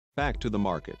Back to the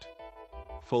market.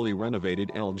 Fully renovated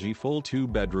LG full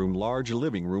 2-bedroom large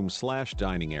living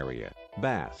room/dining area,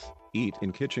 bath,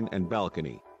 eat-in kitchen and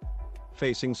balcony.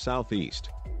 Facing southeast.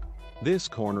 This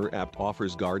corner apt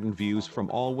offers garden views from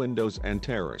all windows and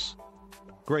terrace.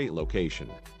 Great location,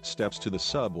 steps to the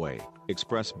subway,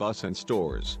 express bus and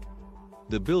stores.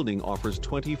 The building offers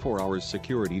 24 hours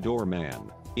security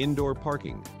doorman, indoor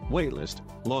parking, waitlist,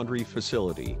 laundry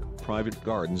facility, private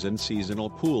gardens and seasonal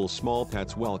pool. Small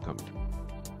pets welcomed.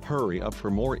 Hurry up. For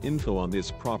more info on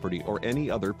this property or any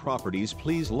other properties,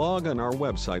 please log on our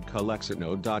website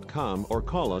calexitnode.com or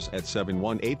call us at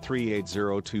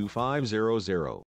 718-380-2500.